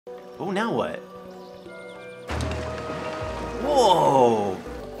Oh, now what? Whoa!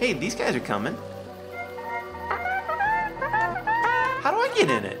 Hey, these guys are coming. How do I get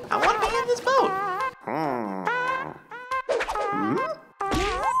in it? I want to be in this boat.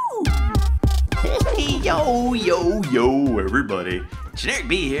 Hey, yo, everybody.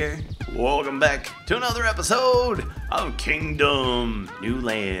 Generikb here. Welcome back to another episode of Kingdom New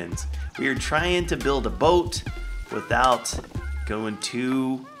Lands. We are trying to build a boat without going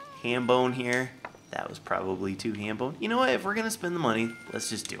too ham-bone here. That was probably too ham-bone. You know what? If we're going to spend the money, let's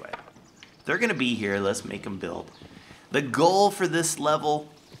just do it. If they're going to be here, let's make them build. The goal for this level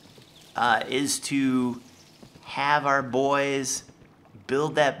is to have our boys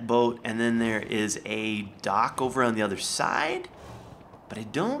build that boat, and then there is a dock over on the other side. But I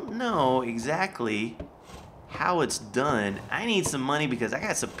don't know exactly how it's done. I need some money because I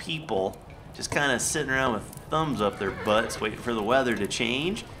got some people just kind of sitting around with thumbs up their butts waiting for the weather to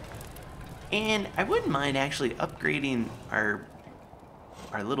change. And I wouldn't mind actually upgrading our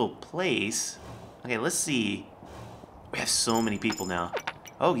little place. Okay, let's see. We have so many people now.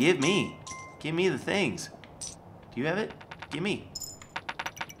 Oh, give me the things. Do you have it? Give me.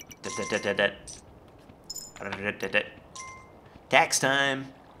 Tax time.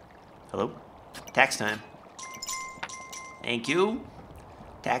 Hello? Tax time. Thank you.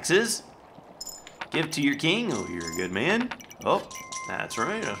 Taxes. Give to your king. Oh, you're a good man. Oh, that's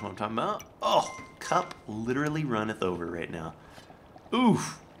right. That's what I'm talking about. Oh, cup literally runneth over right now.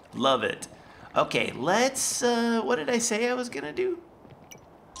 Oof. Love it. Okay, let's, what did I say I was gonna do?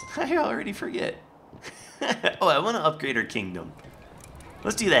 I already forget. Oh, I want to upgrade our kingdom.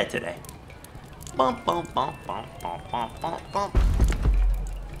 Let's do that today. Bump, bump, bump, bump, bump, bump, bump, bump.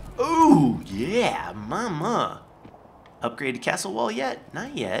 Ooh, yeah, mama. Upgraded castle wall yet?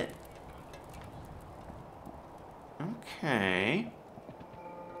 Not yet. Okay.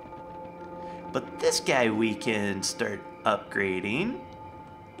 But this guy we can start upgrading.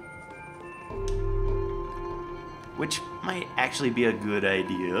 Which might actually be a good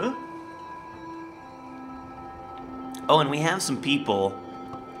idea. Oh, and we have some people.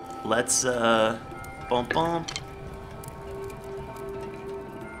 Let's, bump, bump.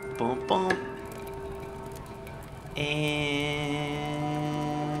 Bump, bump. And...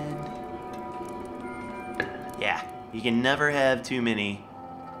 yeah, you can never have too many.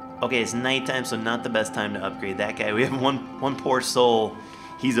 Okay, it's nighttime, so not the best time to upgrade that guy. We have one poor soul.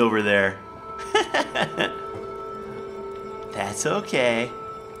 He's over there. That's okay.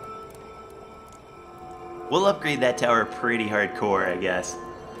 We'll upgrade that tower pretty hardcore, I guess.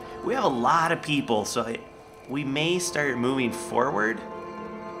 We have a lot of people, so we may start moving forward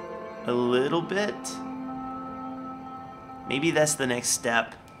a little bit. Maybe that's the next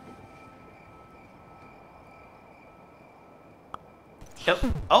step.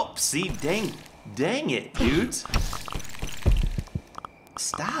 Oh, see, dang it, dudes.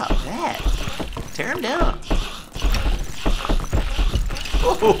 Stop that. Tear him down.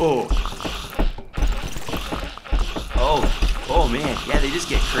 Oh, oh man, yeah, they just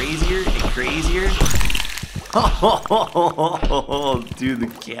get crazier and crazier. Oh, dude, the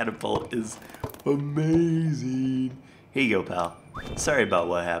catapult is amazing. Here you go, pal. Sorry about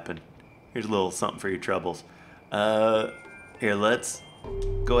what happened. Here's a little something for your troubles. Here, let's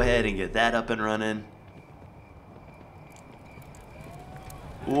go ahead and get that up and running.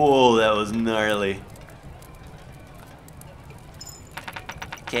 Whoa, that was gnarly.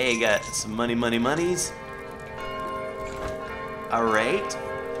 Okay, got some monies. Alright.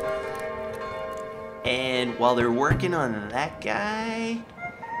 And while they're working on that guy,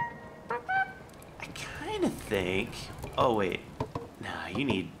 I kind of think... oh, wait. Nah, you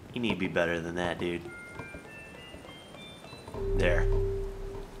need to be better than that, dude. There.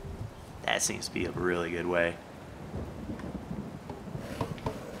 That seems to be a really good way.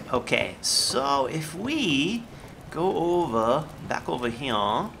 Okay, so if we go back over here,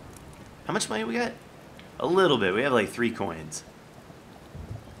 how much money we got? A little bit. We have like 3 coins.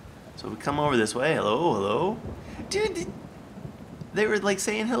 So we come over this way. Hello. Dude, they were like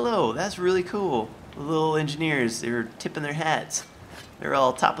saying hello. That's really cool. The little engineers, they were tipping their hats. They're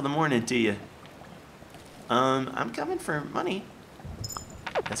all top of the morning to you. I'm coming for money.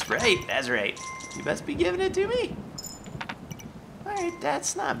 That's right. You best be giving it to me. Alright,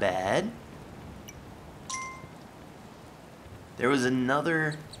 that's not bad. There was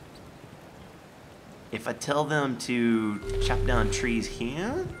another... if I tell them to chop down trees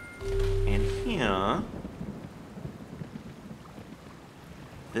here and here,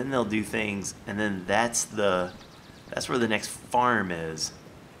 then they'll do things, and then that's where the next farm is.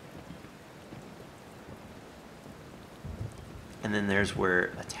 And then there's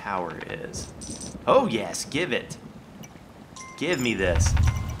where a tower is. Oh yes, give it. Give me this.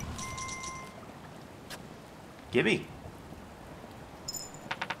 Give me.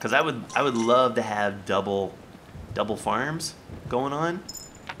 Because I would love to have double farms going on.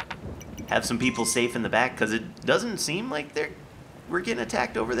 Have some people safe in the back, because it doesn't seem like we're getting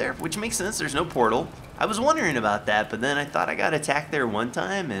attacked over there, which makes sense. There's no portal. I was wondering about that, but then I thought I got attacked there one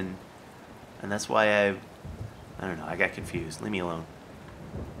time, and that's why I don't know, I got confused. Leave me alone.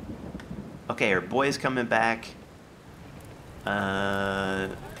 Okay, our boy's coming back.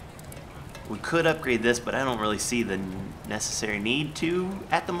 We could upgrade this, but I don't really see the necessary need to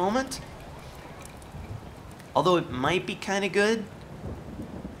at the moment. Although it might be kind of good.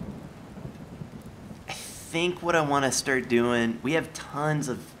 I think what I want to start doing, we have tons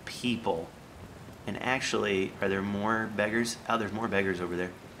of people. And actually, are there more beggars? Oh, there's more beggars over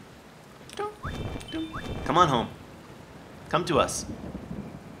there. Come on home. Come to us.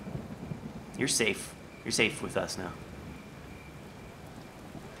 You're safe. You're safe with us now.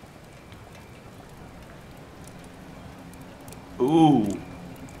 Ooh.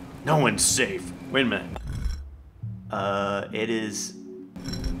 No one's safe. Wait a minute. It is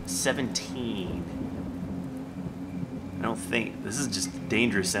 17. I don't think... This is just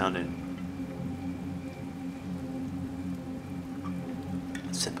dangerous sounding.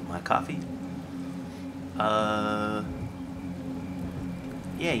 Sip of my coffee. Yeah,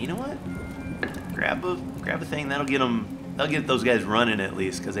 you know what? Grab a thing. That'll get those guys running at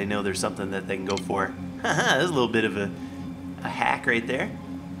least, because they know there's something that they can go for. Haha, there's a little bit of a hack right there.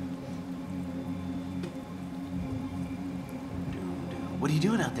 What are you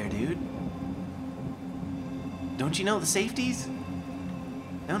doing out there, dude? Don't you know the safeties?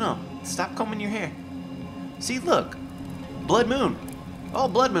 No. Stop combing your hair. See, look. Blood moon. Oh,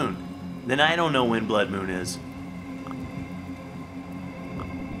 blood moon. Then I don't know when blood moon is.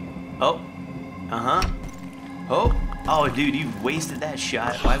 Oh. Uh-huh. Oh, dude, you've wasted that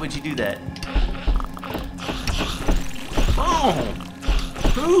shot. Why would you do that? Oh!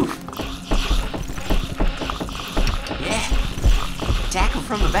 Oof! Yeah! Attack him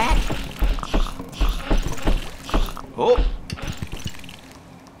from the back! Oh!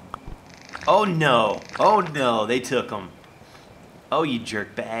 Oh no! Oh no! They took him. Oh, you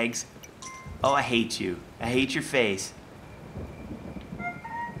jerk bags. Oh, I hate you. I hate your face.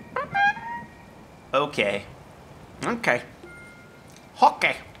 Okay. Okay.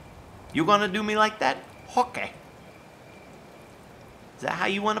 Hockey. You gonna do me like that? Hockey. Is that how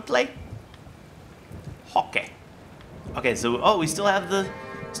you want to play? Hockey. Okay, so we still have the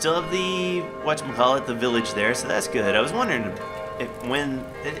whatchamacallit, the village there, so that's good. I was wondering when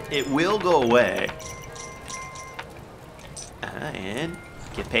it will go away. And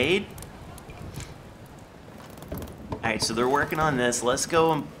get paid. Alright, so they're working on this. Let's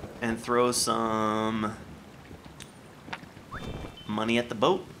go and throw some money at the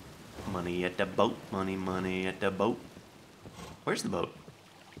boat. Money at the boat. Money at the boat. Where's the boat?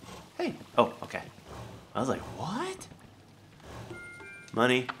 Hey. Oh, okay. I was like, what?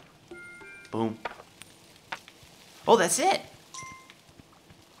 Money. Boom. Oh, that's it.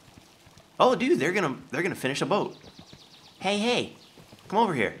 Oh, dude, they're gonna finish a boat. Hey, come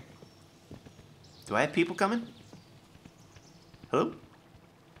over here. Do I have people coming? Hello?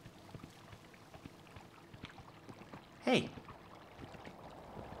 Hey.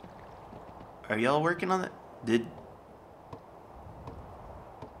 Are y'all working on that? Did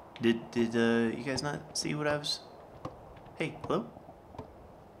you guys not see what I was... Hey, hello?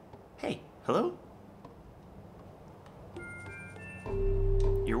 Hey, hello?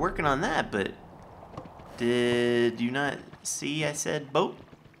 You're working on that, but did you not see I said boat?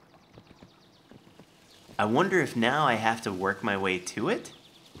 I wonder if now I have to work my way to it?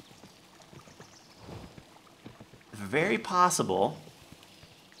 Very possible.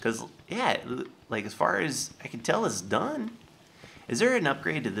 Because, yeah, like as far as I can tell, it's done. Is there an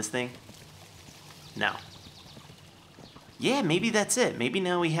upgrade to this thing? No. Yeah, maybe that's it. Maybe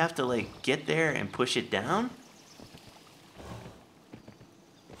now we have to, like, get there and push it down.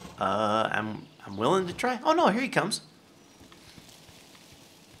 I'm willing to try. Oh, no, here he comes.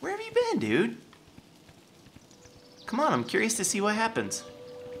 Where have you been, dude? Come on, I'm curious to see what happens.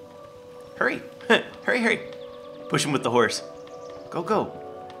 Hurry. Hurry. Push him with the horse. Go. Go.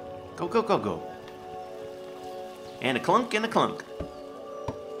 And a clunk and a clunk.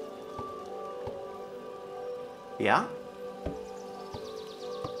 Yeah?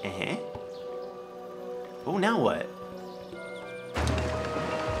 Oh, now what?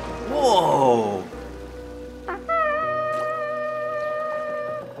 Whoa!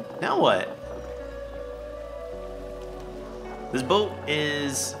 Now what? This boat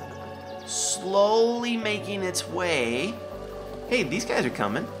is slowly making its way. Hey, these guys are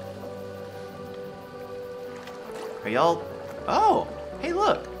coming. Are y'all? Oh, hey,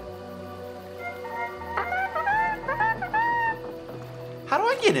 look. How do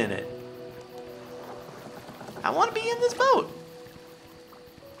I get in it? I want to be in this boat.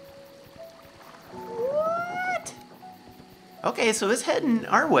 What? Okay, so it's heading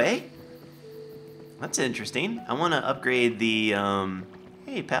our way. That's interesting. I want to upgrade the,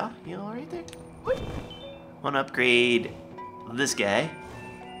 hey, pal, you all right there? I want to upgrade this guy.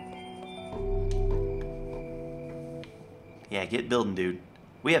 Yeah, get building, dude.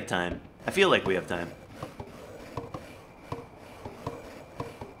 We have time. I feel like we have time.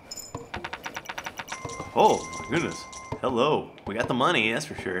 Oh, my goodness. Hello. We got the money, that's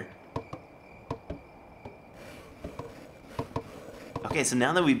for sure. Okay, so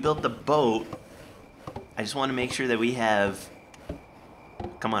now that we built the boat, I just want to make sure that we have...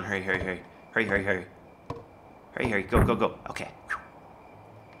 Come on, hurry, hurry, hurry. Hurry, hurry, hurry. Hurry, hurry, go, go, go. Okay.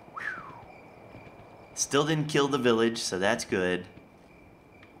 Still didn't kill the village, so that's good.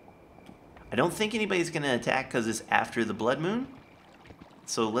 I don't think anybody's going to attack because it's after the blood moon.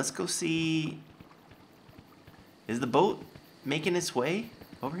 So let's go see... Is the boat making its way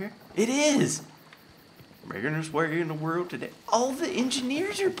over here? It is! Making its way in the world today. All the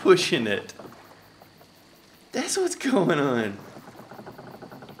engineers are pushing it. That's what's going on.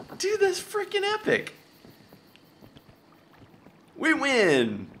 Dude, that's freaking epic. We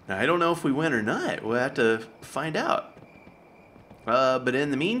win! Now, I don't know if we win or not. We'll have to find out. But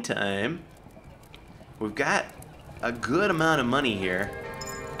in the meantime, we've got a good amount of money here.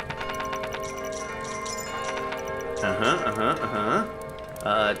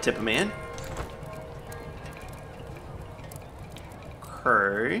 Tip a man.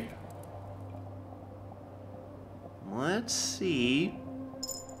 Okay. Let's see.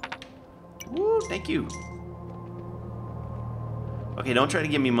 Woo, thank you. Okay, don't try to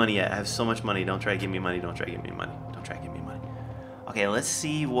give me money yet. I have so much money. Don't try to give me money. Don't try to give me money. Don't try to give me money. Okay, let's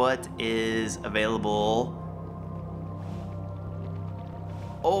see what is available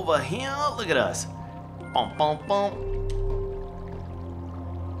over here. Look at us. Bum, bum, bum.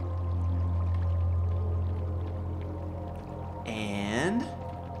 And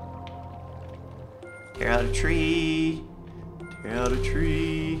tear out a tree. Tear out a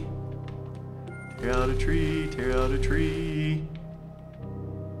tree. Tear out a tree. Tear out a tree.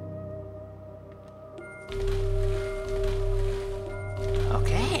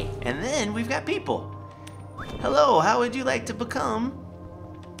 Okay, and then we've got people. Hello, how would you like to become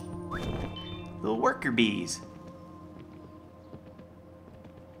little worker bees?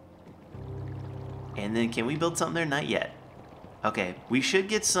 And then can we build something there? Not yet. Okay, we should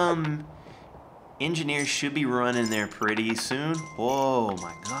get some engineers should be running there pretty soon. Whoa,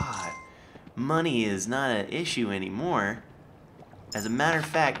 my God. Money is not an issue anymore. As a matter of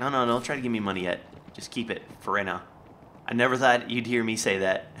fact, no, don't try to give me money yet. Just keep it for right now. I never thought you'd hear me say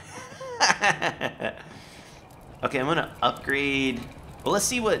that. Okay, I'm gonna upgrade. Well, let's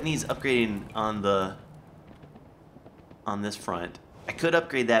see what needs upgrading on this front. I could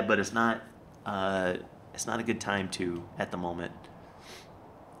upgrade that, but it's not a good time to at the moment.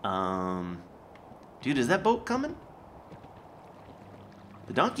 Dude, is that boat coming?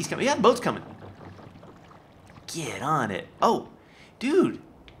 The donkey's coming. Yeah, the boat's coming. Get on it. Oh, dude.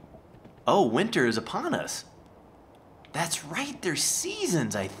 Oh, winter is upon us. That's right, there's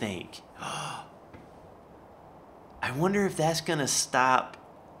seasons, I think. I wonder if that's gonna stop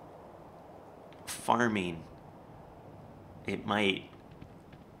farming. It might.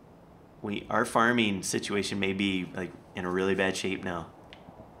 Our farming situation may be like in a really bad shape now.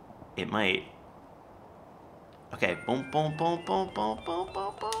 It might. Okay, boom, boom, boom, boom, boom, boom,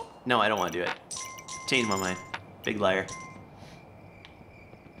 boom, boom. No, I don't want to do it. Change my mind. Big liar.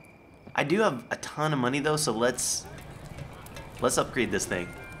 I do have a ton of money though, so let's upgrade this thing.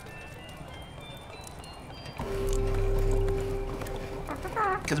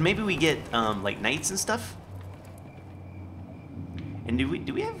 Cause maybe we get like knights and stuff. And do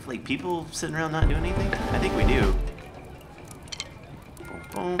we have like people sitting around not doing anything? I think we do.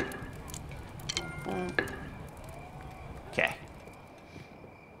 Boom, boom, boom. Okay.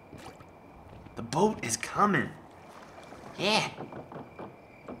 The boat is coming. Yeah.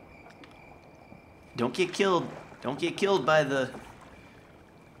 Don't get killed. Don't get killed by the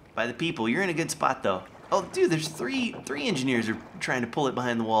people. You're in a good spot though. Oh, dude, there's three engineers are trying to pull it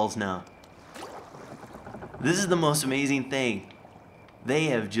behind the walls now. This is the most amazing thing. They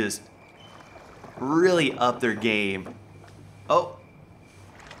have just really upped their game. Oh.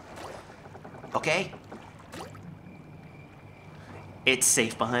 Okay. It's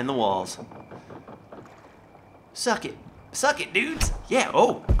safe behind the walls. Suck it. Suck it, dudes. Yeah,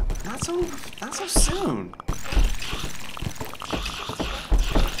 oh. Not so soon.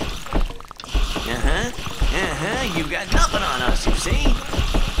 You got nothing on us, you see?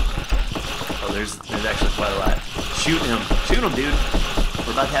 Oh, there's actually quite a lot. Shoot him, dude.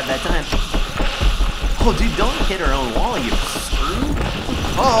 We're about to have that time. Oh, dude, don't hit our own wall, you screw.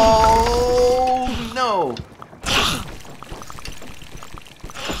 Oh, no.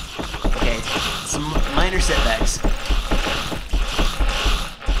 Okay, some minor setbacks.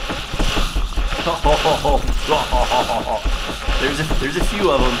 There's a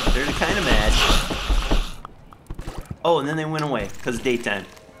few of them. They're kind of mad. Oh, and then they went away because it's daytime.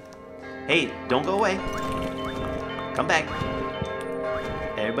 Hey, don't go away. Come back.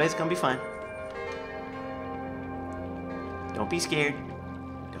 Everybody's gonna be fine. Don't be scared.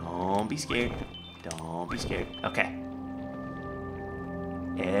 Don't be scared. Don't be scared. Okay.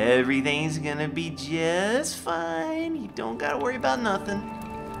 Everything's gonna be just fine. You don't gotta worry about nothing.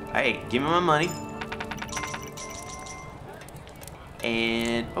 Alright, give me my money.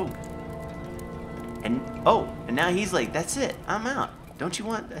 And and now he's like, that's it, I'm out. Don't you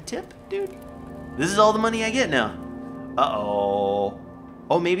want a tip, dude? This is all the money I get now. Uh-oh.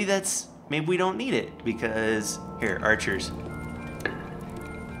 Oh, maybe we don't need it because, here, archers.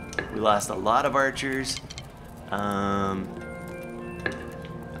 We lost a lot of archers.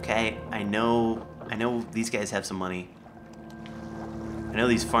 Okay, I know these guys have some money. I know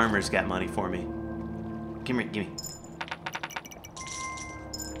these farmers got money for me. Give me.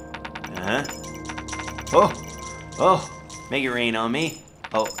 Oh, make it rain on me.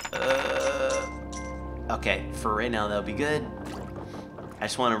 Okay, for right now that'll be good. I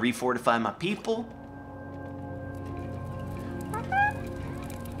just want to refortify my people.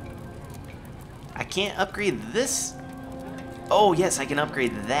 I can't upgrade this. Oh, yes, I can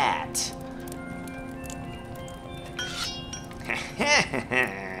upgrade that.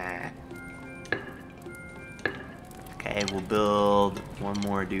 Okay, we'll build one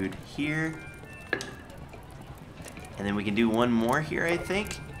more dude here. And then we can do one more here, I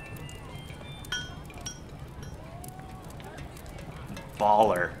think.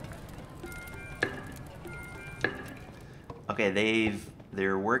 Baller. Okay,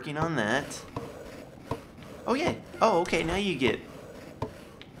 they're working on that. Oh yeah. Oh, okay, now you get...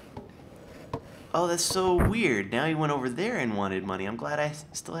 Oh, that's so weird. Now he went over there and wanted money. I'm glad I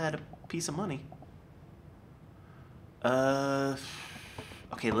still had a piece of money.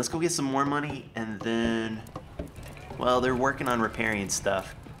 Okay, let's go get some more money and then... Well, they're working on repairing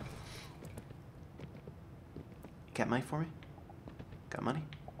stuff. Got money for me? Got money?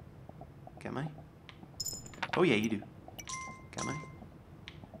 Got money? Oh yeah, you do. Got money?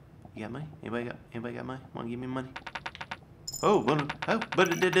 You got money? Anybody got money? Want to give me money? Oh,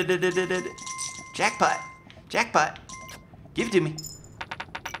 jackpot! Jackpot! Give it to me.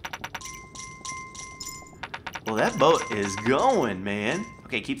 Well, that boat is going, man.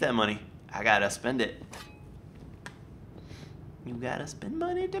 Okay, keep that money. I gotta spend it. You gotta spend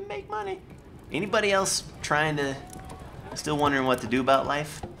money to make money. Anybody else still wondering what to do about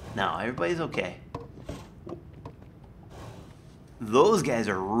life? No, everybody's okay. Those guys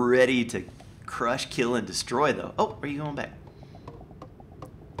are ready to crush, kill, and destroy, though. Oh, are you going back?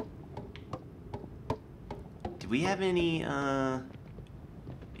 Did we have any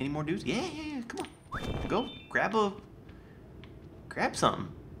more dudes? Yeah, come on. Go, grab something.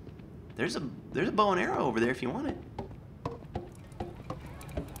 There's a bow and arrow over there if you want it.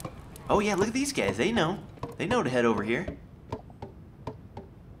 Oh yeah, look at these guys. They know to head over here.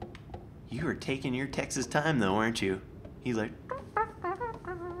 You are taking your Texas time though, aren't you? He's like...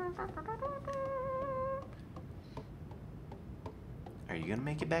 Are you gonna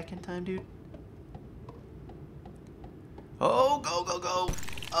make it back in time, dude? Oh, go.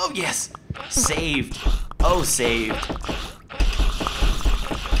 Oh, yes. Saved. Oh, saved.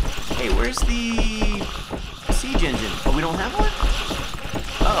 Hey, where's the siege engine? Oh, we don't have one?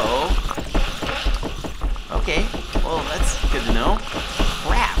 Uh-oh. Okay. Well, that's good to know.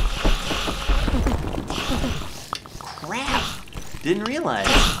 Crap. Didn't realize.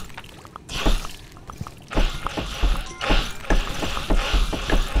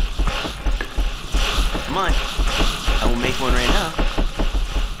 Come on. I will make one right now.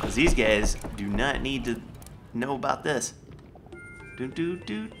 Because these guys do not need to know about this.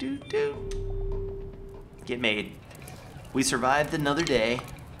 Get made. We survived another day.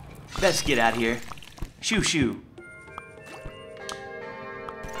 Let's get out of here. Shoo.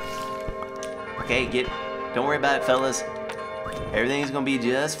 Okay, don't worry about it, fellas. Everything's gonna be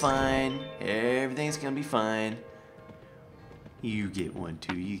just fine. Everything's gonna be fine. You get one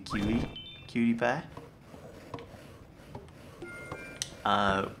too, you cutie pie.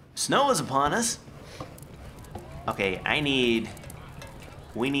 Snow is upon us. Okay,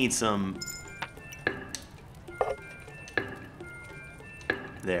 we need some.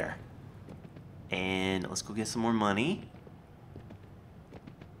 There. And let's go get some more money.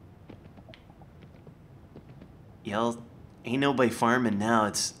 Y'all, ain't nobody farming now.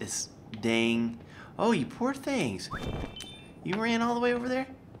 It's dang. Oh, you poor things. You ran all the way over there?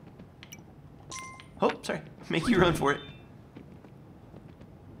 Oh, sorry. Make you run for it.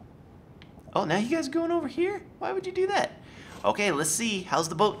 Oh, now you guys are going over here? Why would you do that? Okay, let's see. How's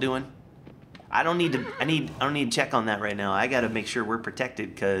the boat doing? I don't need to check on that right now. I gotta make sure we're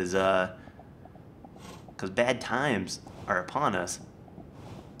protected because bad times are upon us.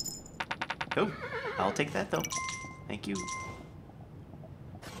 Oh, I'll take that though. Thank you.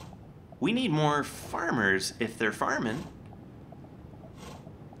 We need more farmers if they're farming.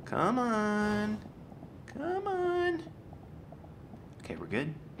 Come on. Come on. Okay, we're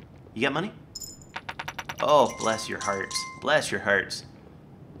good. You got money? Oh, bless your hearts. Bless your hearts.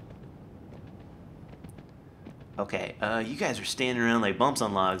 Okay, you guys are standing around like bumps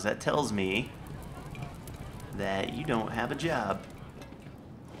on logs. That tells me that you don't have a job.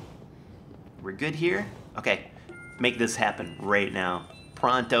 We're good here? Okay, make this happen right now.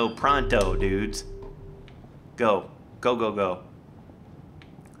 Pronto, pronto, dudes. Go. Go, go, go.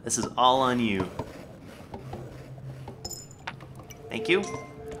 This is all on you. Thank you.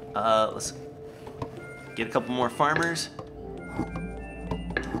 Let's get a couple more farmers.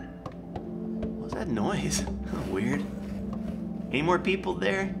 What's that noise? Weird. Any more people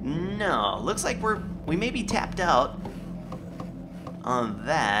there? No. Looks like we may be tapped out on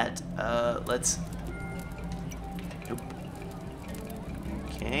that. Let's. Nope.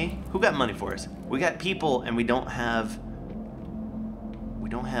 Okay. Who got money for us? We got people, and we don't have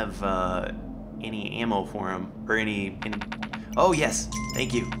any ammo for them or any. Oh yes.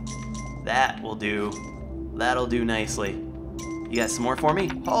 Thank you. That will do. That'll do nicely. You got some more for me?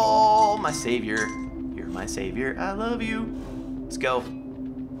 Oh, my savior. You're my savior. I love you. Let's go.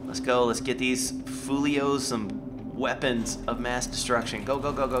 Let's go. Let's get these Fulios some weapons of mass destruction. Go,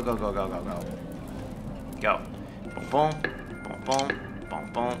 go, go, go, go, go, go, go, go. Go. Boom, boom. Boom, boom.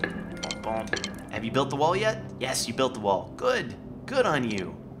 Boom, boom. Boom, boom. Have you built the wall yet? Yes, you built the wall. Good. Good on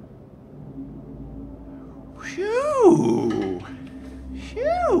you. Phew.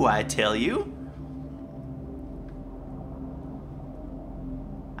 Phew, I tell you.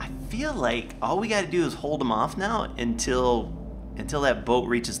 I feel like all we gotta do is hold them off now until that boat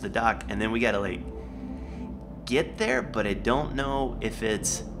reaches the dock, and then we gotta like get there, but I don't know if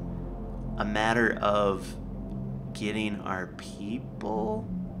it's a matter of getting our people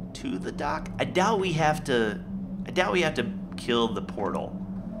to the dock. I doubt we have to kill the portal.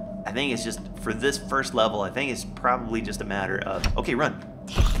 I think it's just, for this first level, I think it's probably just a matter of, okay, run.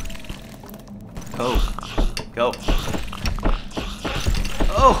 Go. Go.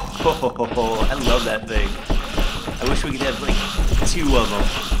 Oh, I love that thing. I wish we could have, like, 2 of them.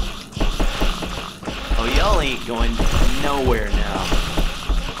 Oh, y'all ain't going nowhere now.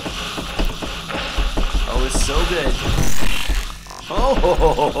 Oh, it's so good. Oh,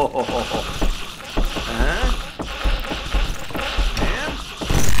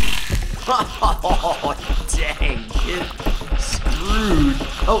 oh, dang, get screwed.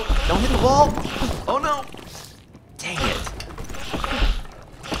 Oh, don't hit the wall. Oh, no. Dang it.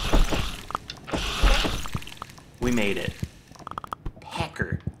 We made it.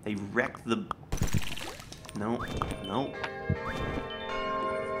 Hacker. They wrecked the... No, no.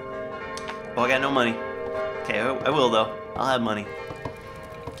 Oh, I got no money. Okay, I will, though. I'll have money.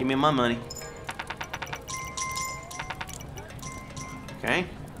 Give me my money. Okay.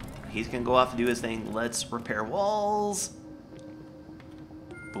 He's gonna go off and do his thing. Let's repair walls.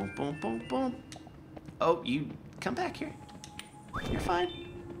 Boom, boom, boom, boom. Oh, you come back here. You're fine.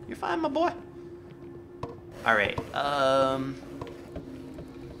 You're fine, my boy. All right.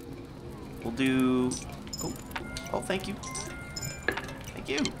 We'll do. Oh, thank you. Thank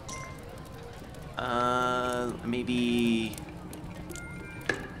you. Maybe.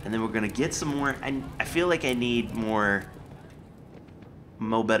 And then we're gonna get some more. I feel like I need more.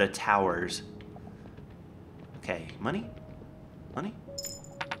 Mobetta towers. Okay, money? Money?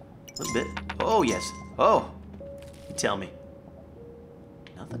 A little bit. Oh, yes. Oh! You tell me.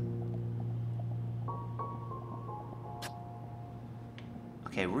 Nothing?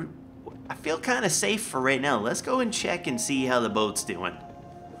 Okay, I feel kind of safe for right now. Let's go and check and see how the boat's doing.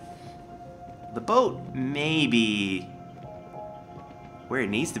 The boat may be where it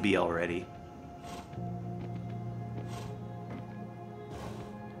needs to be already.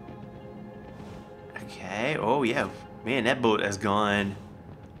 Okay. Oh, yeah. Man, that boat has gone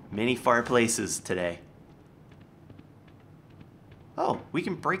many far places today. Oh, we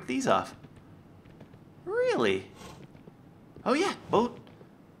can break these off. Really? Oh, yeah. Boat.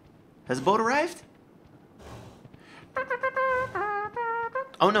 Has the boat arrived?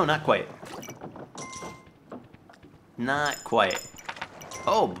 Oh, no, not quite. Not quite.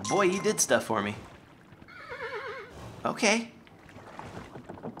 Oh, boy, you did stuff for me. Okay.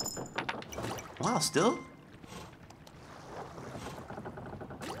 Wow, still?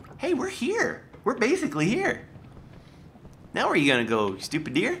 Hey, we're here. We're basically here. Now where are you gonna go, you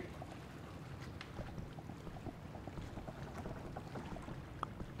stupid deer?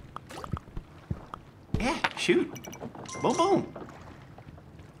 Yeah, shoot. Boom, boom.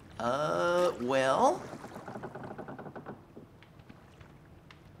 Well.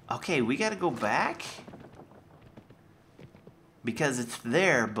 Okay, we gotta go back. Because it's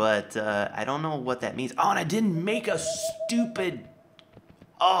there, but I don't know what that means. Oh, and I didn't make a stupid...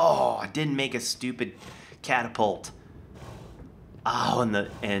 Oh, I didn't make a stupid catapult. Oh,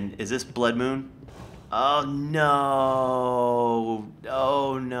 and is this Blood Moon? Oh, no.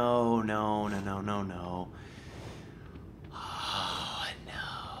 Oh, no, no, no, no, no, no. Oh,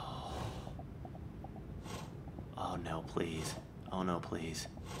 no. Oh, no, please. Oh, no, please.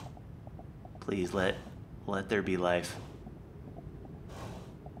 Please, let there be life.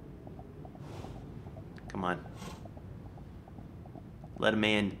 Come on. Let a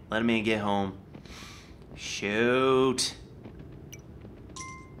man get home. Shoot.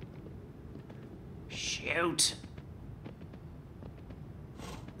 Shoot.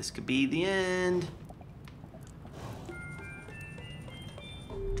 This could be the end.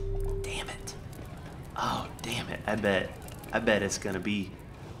 Damn it. Oh, damn it. I bet it's gonna be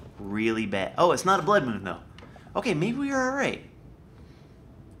really bad. Oh, it's not a blood moon though. Okay, maybe we're alright.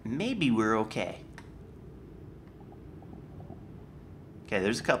 Maybe we're okay. Okay,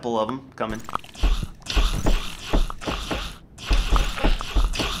 there's a couple of them coming.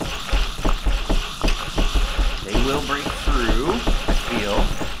 They will break through, I feel.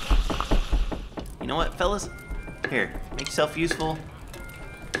 You know what, fellas? Here, make yourself useful.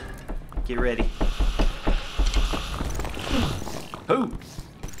 Get ready. Who?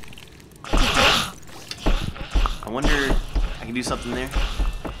 I wonder if I can do something there.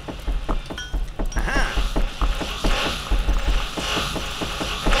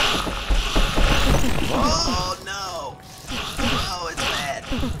 Oh no! Oh, it's bad.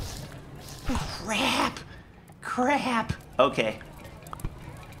 Crap! Crap! Okay.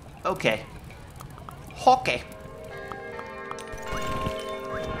 Okay. Okay.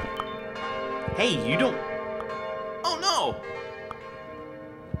 Hey, you don't... Oh no!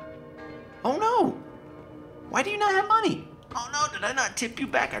 Oh no! Why do you not have money? Oh no, did I not tip you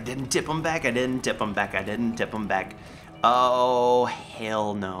back? I didn't tip him back. I didn't tip him back. I didn't tip him back. Oh,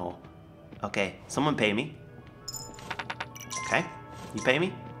 hell no. Okay, someone pay me. Okay, you pay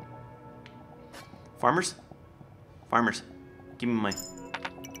me? Farmers? Farmers, give me money.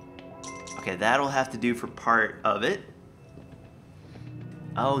 Okay, that'll have to do for part of it.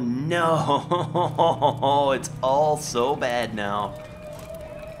 Oh no, it's all so bad now.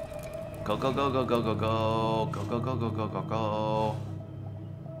 Go, go, go, go, go, go, go. Go, go, go, go, go, go, go.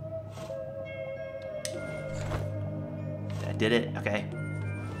 I did it, okay.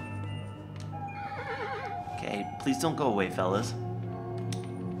 Okay, please don't go away, fellas.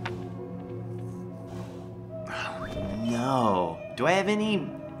 Oh, no. Do I have any...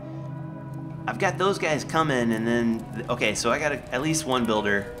 I've got those guys coming, and then... Okay, so I got at least one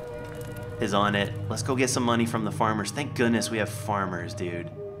builder is on it. Let's go get some money from the farmers. Thank goodness we have farmers,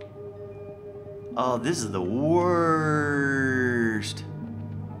 dude. Oh, this is the worst.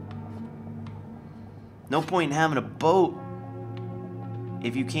 No point in having a boat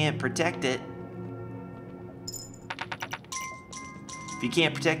if you can't protect it. If you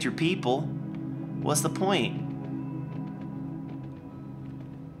can't protect your people, what's the point?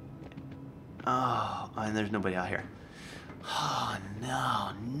 Oh, and there's nobody out here. Oh,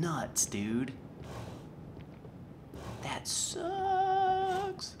 no, nuts, dude. That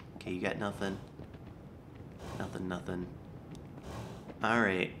sucks. Okay, you got nothing. Nothing, nothing.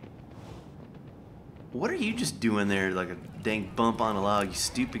 Alright. What are you just doing there like a dang bump on a log, you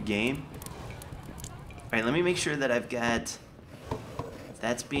stupid game? Alright, let me make sure that I've got...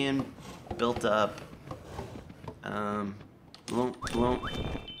 That's being built up.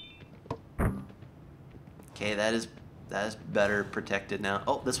 Okay, that is better protected now.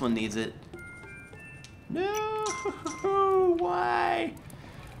 Oh, this one needs it. No, why?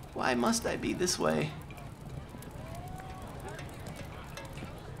 Why must I be this way?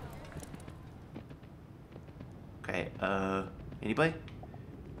 Okay, anybody?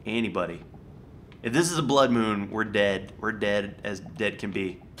 Anybody. If this is a blood moon, we're dead. We're dead as dead can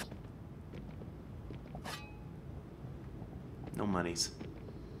be. No monies.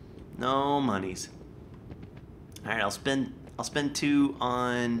 No monies. Alright, I'll spend 2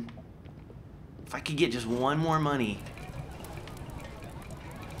 on... If I could get just one more money.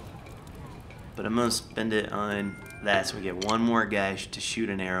 But I'm gonna spend it on that so we get one more guy to shoot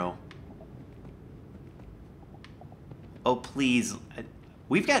an arrow. Oh, please.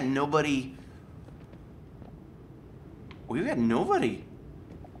 We've got nobody... We've got nobody.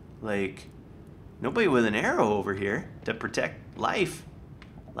 Like, nobody with an arrow over here to protect life.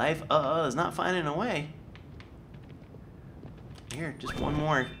 Life, is not finding a way. Here, just one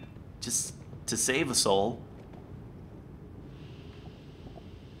more. Just to save a soul.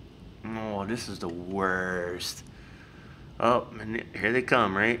 Oh, this is the worst. Oh, and here they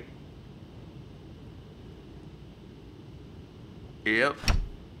come, right? Yep.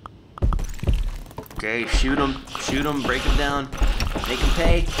 Okay, shoot them, break them down, make them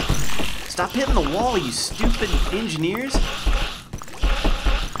pay. Stop hitting the wall, you stupid engineers.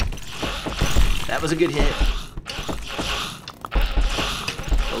 That was a good hit.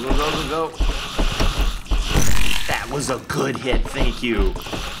 Go, go, go, go, go. That was a good hit, thank you.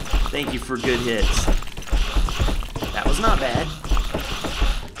 Thank you for good hits. That was not bad.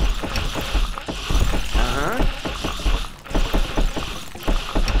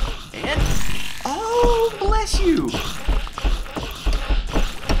 And, oh, bless you.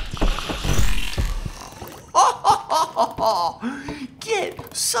 Oh,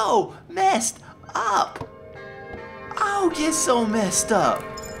 get so messed up. Oh, get so messed up.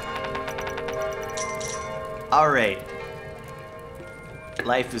 All right.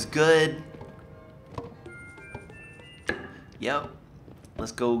 Life is good. Yep.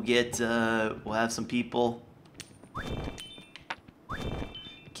 Let's go get, we'll have some people.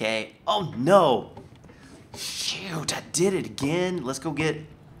 Okay. Oh, no. Shoot, I did it again. Let's go get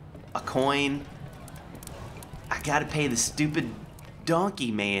a coin. I gotta pay the stupid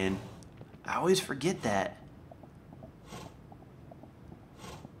donkey man. I always forget that.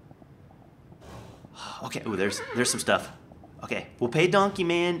 Okay, ooh, there's some stuff. Okay, we'll pay Donkey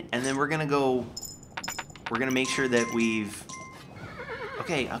Man, and then we're gonna make sure that we've...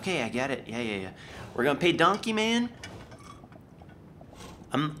 Okay, I got it. Yeah. We're gonna pay Donkey Man.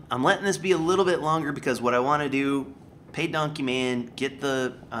 I'm letting this be a little bit longer because what I want to do, pay Donkey Man, get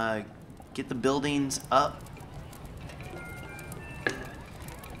the buildings up,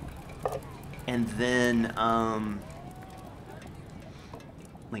 and then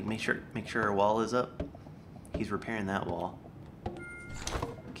like make sure our wall is up. He's repairing that wall.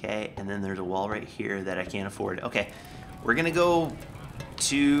 Okay, and then there's a wall right here that I can't afford. Okay, we're gonna go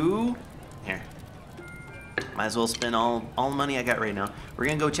to here. Might as well spend all the money I got right now. We're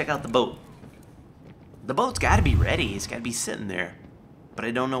gonna go check out the boat. The boat's gotta be ready. It's gotta be sitting there. But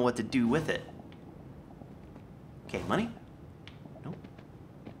I don't know what to do with it. Okay, money? Nope.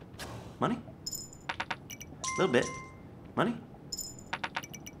 Money? A little bit. Money?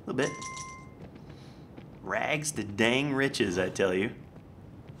 A little bit. Rags to dang riches, I tell you.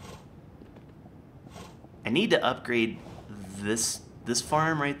 I need to upgrade this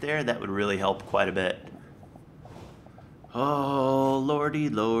farm right there. That would really help quite a bit. Oh, lordy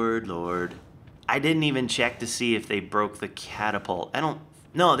lord. I didn't even check to see if they broke the catapult.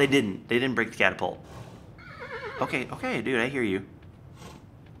 No, they didn't. They didn't break the catapult. Okay, dude, I hear you.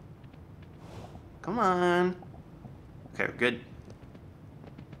 Come on. Okay, we're good.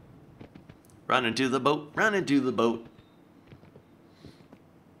 Run into the boat.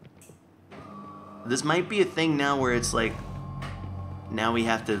 This might be a thing now where it's like, now we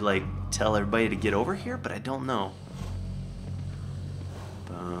have to like tell everybody to get over here, but I don't know.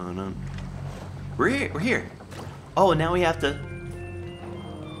 We're here. Oh, now we have to.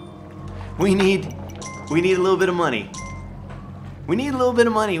 We need a little bit of money. We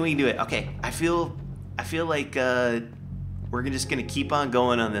can do it. Okay, I feel like we're just gonna keep on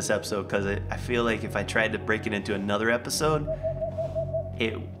going on this episode because I feel like if I tried to break it into another episode,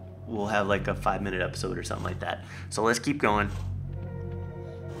 it will have like a 5-minute episode or something like that. So let's keep going.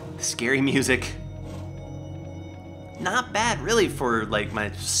 Scary music. Not bad really for like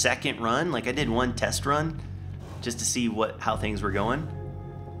my second run. Like I did one test run just to see how things were going.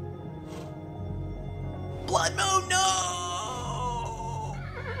 Blood Moon, no!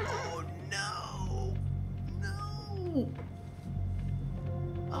 Oh no! No!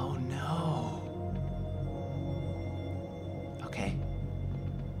 Oh no! Okay.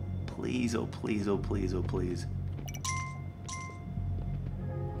 Please, oh please, oh please, oh please.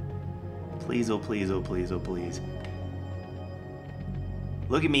 Please, oh please, oh please, oh please.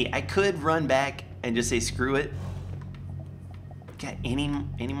 Look at me. I could run back and just say screw it. Got any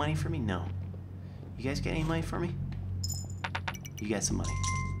money for me? No. You guys got any money for me? You got some money.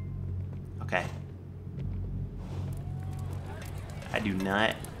 Okay. I do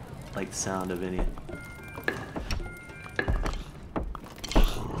not like the sound of any.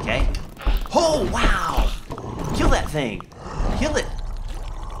 Okay. Oh, wow! Kill that thing. Kill it.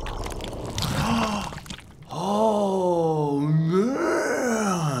 Oh,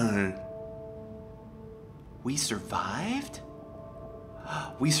 man. We survived?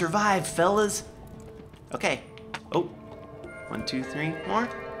 We survived, fellas. Okay. Oh. 1, 2, 3 more.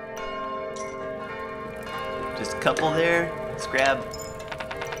 Just a couple there. Let's grab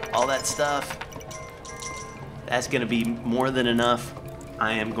all that stuff. That's gonna be more than enough.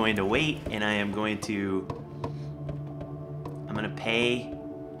 I am going to wait, and I'm gonna pay.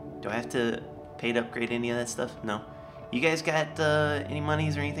 Do I have to pay to upgrade any of that stuff? No. You guys got any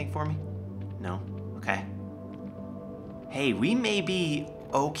monies or anything for me? No. Okay. Hey, we may be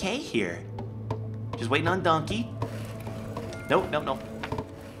okay here. Just waiting on Donkey. Nope, nope, nope.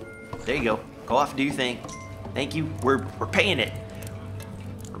 There you go. Go off and do your thing. Thank you. We're paying it.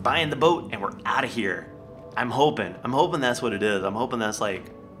 We're buying the boat and we're out of here. I'm hoping that's what it is. I'm hoping that's like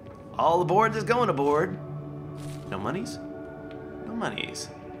all aboard is going aboard. No monies? No monies.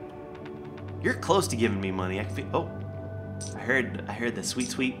 You're close to giving me money. I can feel, oh. I heard the sweet,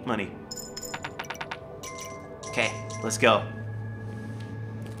 sweet money. Okay, let's go.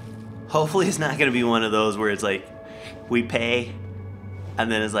 Hopefully it's not gonna be one of those where it's like we pay and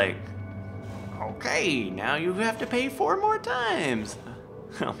then it's like, okay, now you have to pay 4 more times.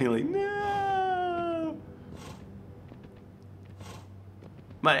 I'll be like, no.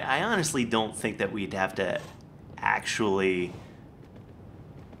 But I honestly don't think that we'd have to actually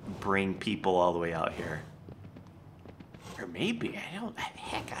bring people all the way out here. Or maybe,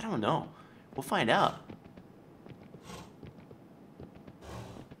 heck, I don't know. We'll find out.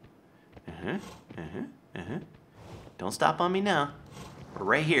 Don't stop on me now. We're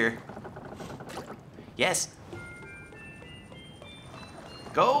right here. Yes.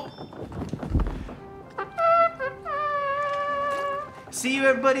 Go. See you,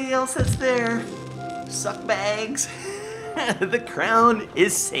 everybody else that's there. Suck bags. The crown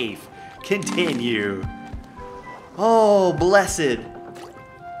is safe. Continue. Oh, blessed.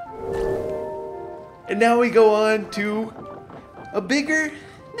 And now we go on to a bigger,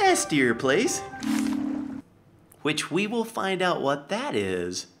 nastier place, which we will find out what that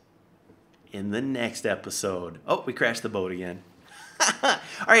is in the next episode. Oh, we crashed the boat again. All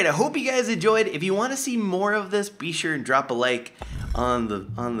right, I hope you guys enjoyed. If you want to see more of this, be sure and drop a like on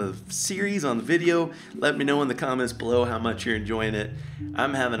the series, on the video. Let me know in the comments below how much you're enjoying it.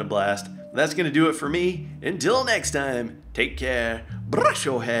 I'm having a blast. That's going to do it for me. Until next time, take care. Brush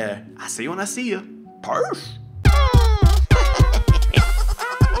your hair. I see you when I see you. Peace.